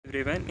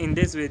everyone. In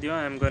this video,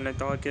 I am gonna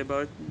talk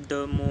about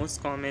the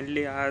most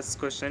commonly asked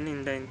question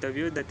in the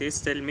interview, that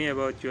is, tell me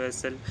about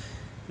yourself.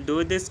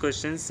 Though this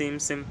question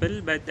seems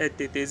simple, but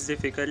it is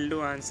difficult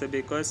to answer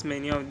because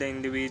many of the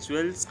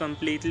individuals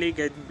completely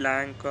get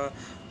blank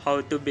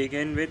how to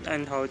begin with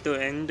and how to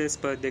end this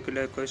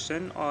particular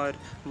question, or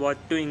what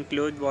to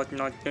include, what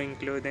not to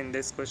include in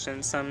this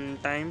question.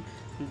 Sometimes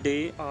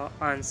they are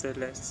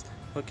answerless.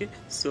 Okay,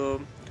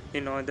 so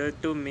in order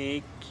to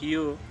make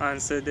you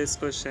answer this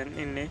question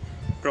in a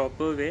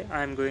proper way,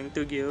 I am going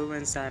to give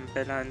one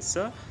sample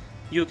answer.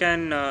 You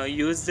can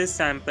use this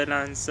sample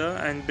answer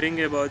and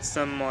bring about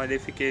some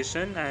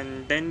modification,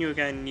 and then you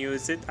can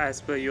use it as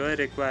per your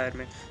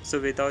requirement. So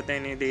without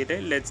any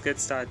delay, let's get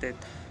started.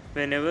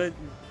 Whenever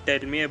tell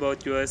me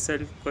about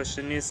yourself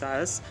question is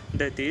asked,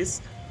 that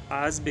is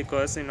asked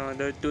because in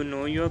order to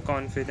know your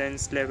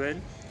confidence level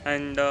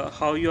and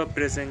how you are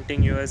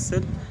presenting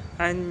yourself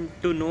and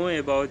to know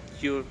about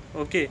you.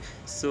 Okay,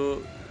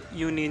 so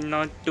you need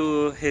not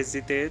to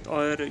hesitate,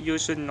 or you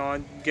should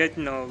not get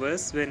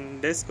nervous when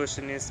this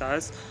question is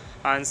asked.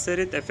 Answer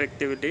it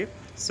effectively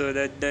so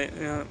that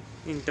the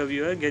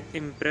interviewer get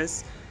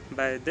impressed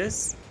by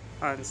this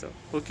answer.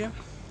 Okay,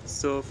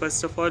 so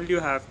first of all, you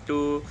have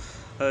to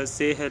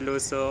say hello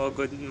sir, or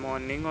good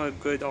morning, or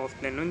good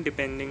afternoon,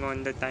 depending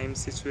on the time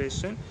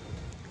situation.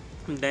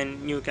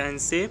 Then you can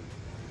say,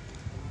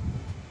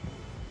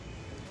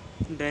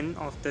 then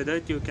after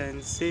that you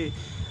can say,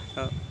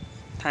 uh,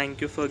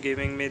 thank you for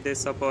giving me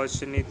this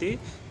opportunity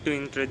to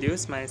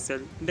introduce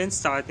myself. Then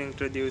start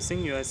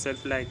introducing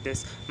yourself like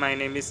this: my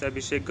name is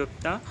Abhishek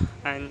Gupta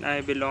and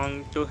I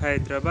belong to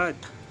Hyderabad.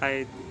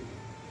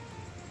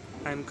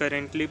 I'm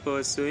currently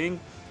pursuing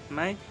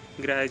my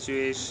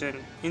graduation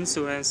in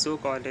so and so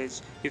college.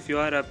 If you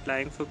are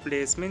applying for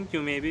placement,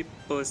 you may be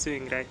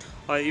pursuing, right?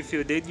 Or if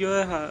you did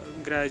your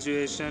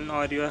graduation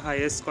or your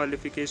highest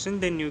qualification,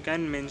 then you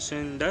can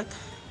mention the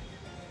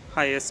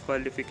highest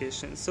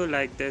qualification. So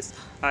like this: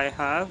 I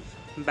have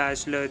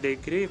bachelor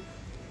degree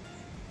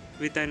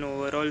with an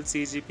overall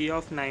CGPA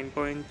of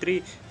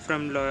 9.3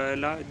 from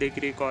Loyola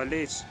Degree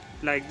College.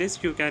 Like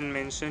this, you can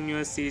mention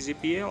your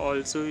CGPA,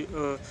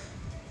 also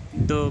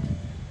the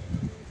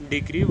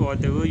degree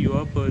whatever you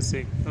are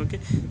pursuing. Okay,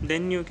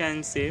 then you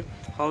can say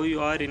how you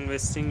are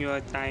investing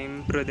your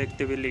time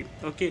productively.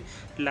 Okay,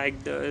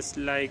 like this,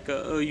 like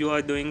you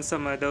are doing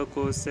some other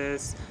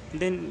courses,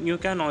 then you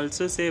can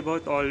also say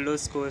about all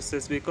those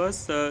courses,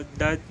 because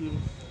that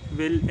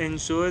will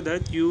ensure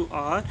that you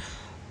are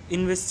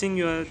investing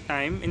your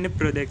time in a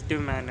productive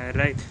manner,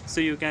 right?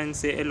 So you can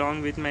say,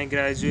 along with my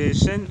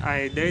graduation,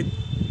 I did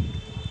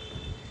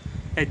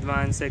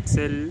advanced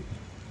Excel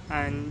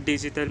and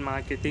digital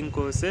marketing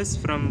courses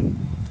from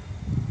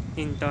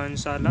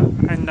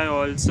Internshala, and I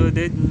also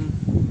did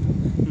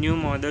new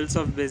models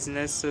of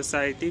business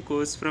society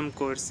course from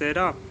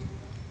Coursera,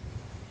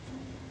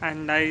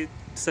 and I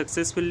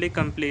successfully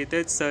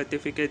completed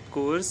certificate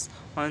course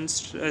on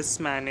stress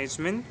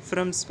management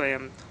from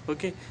Swayam.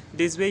 Okay,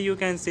 this way you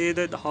can say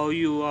that how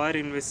you are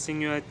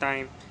investing your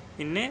time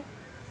in a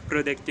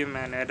productive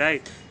manner,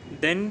 right?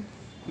 Then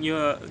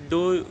you,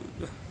 though,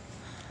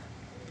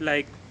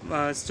 like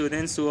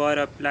students who are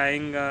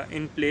applying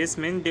in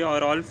placement, they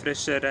are all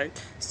fresher, right?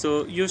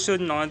 So you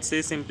should not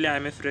say simply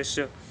I'm a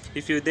fresher.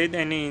 If you did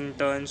any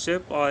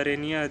internship or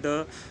any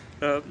other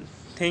uh,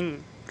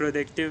 thing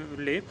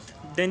productively,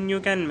 then you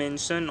can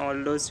mention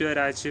all those your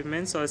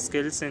achievements or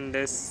skills in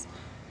this.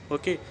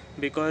 Okay,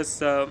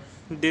 because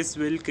this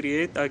will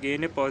create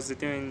again a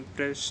positive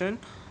impression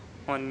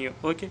on you.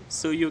 Okay,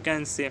 so you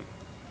can say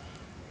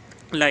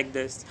like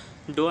this: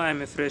 though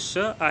I'm a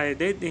fresher, I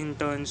did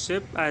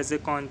internship as a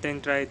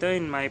content writer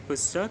in my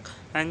pustak,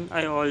 and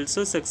I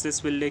also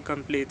successfully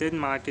completed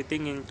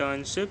marketing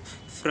internship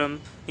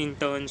from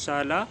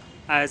Internshala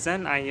as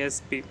an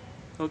ISP.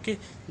 Okay,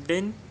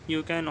 then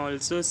you can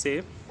also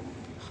say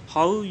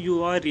how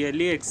you are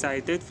really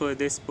excited for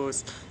this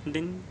post.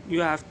 Then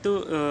you have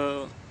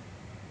to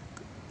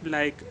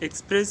like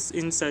express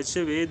in such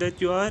a way that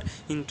you are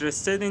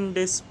interested in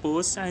this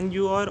post, and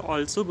you are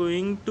also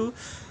going to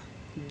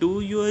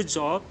do your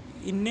job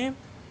in a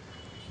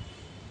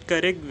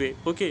correct way.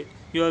 Okay,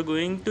 you are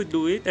going to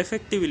do it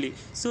effectively.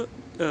 So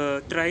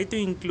try to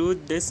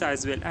include this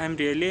as well: I'm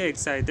really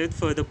excited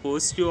for the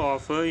post you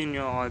offer in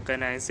your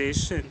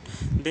organization.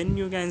 Then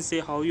you can say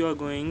how you are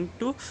going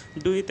to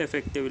do it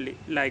effectively.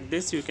 Like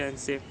this, you can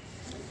say,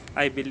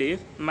 I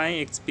believe my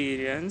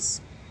experience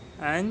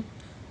and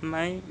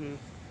my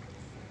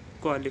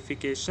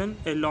qualification,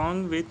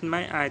 along with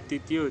my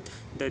attitude,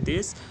 that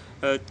is,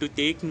 to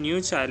take new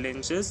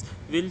challenges,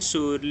 will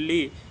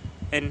surely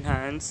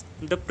enhance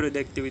the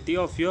productivity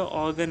of your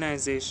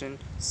organization.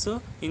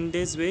 So in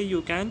this way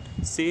you can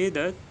say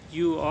that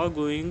you are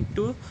going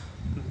to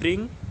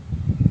bring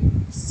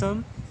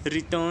some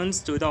returns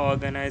to the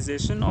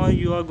organization, or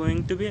you are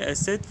going to be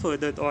asset for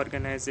that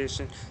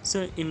organization.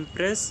 So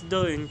impress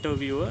the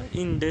interviewer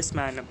in this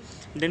manner.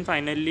 Then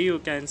finally you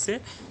can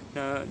say,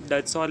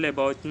 that's all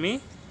about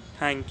me,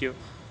 thank you.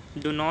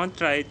 Do not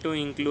try to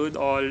include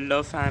all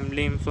the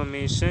family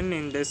information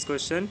in this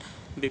question,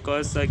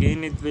 because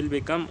again it will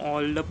become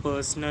all the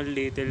personal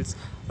details.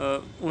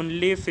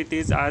 Only if it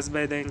is asked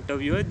by the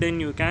interviewer, then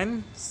you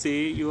can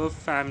say your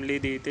family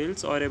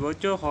details or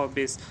about your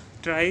hobbies.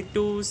 Try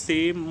to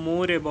say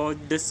more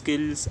about the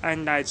skills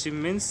and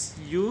achievements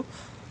you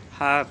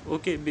have,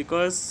 okay,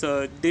 because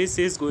this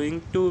is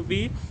going to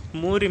be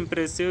more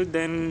impressive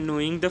than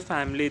knowing the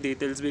family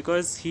details,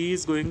 because he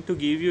is going to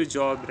give you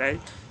job, right?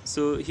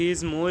 So he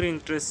is more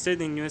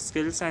interested in your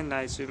skills and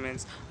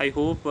achievements. I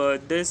hope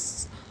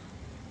this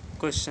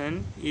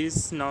question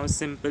is now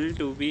simple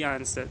to be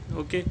answered,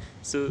 okay.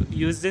 So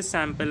use this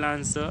sample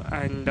answer,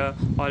 and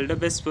all the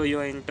best for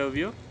your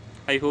interview.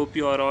 I hope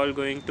you are all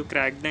going to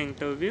crack the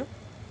interview.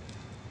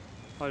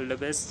 All the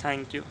best.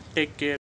 Thank you. Take care.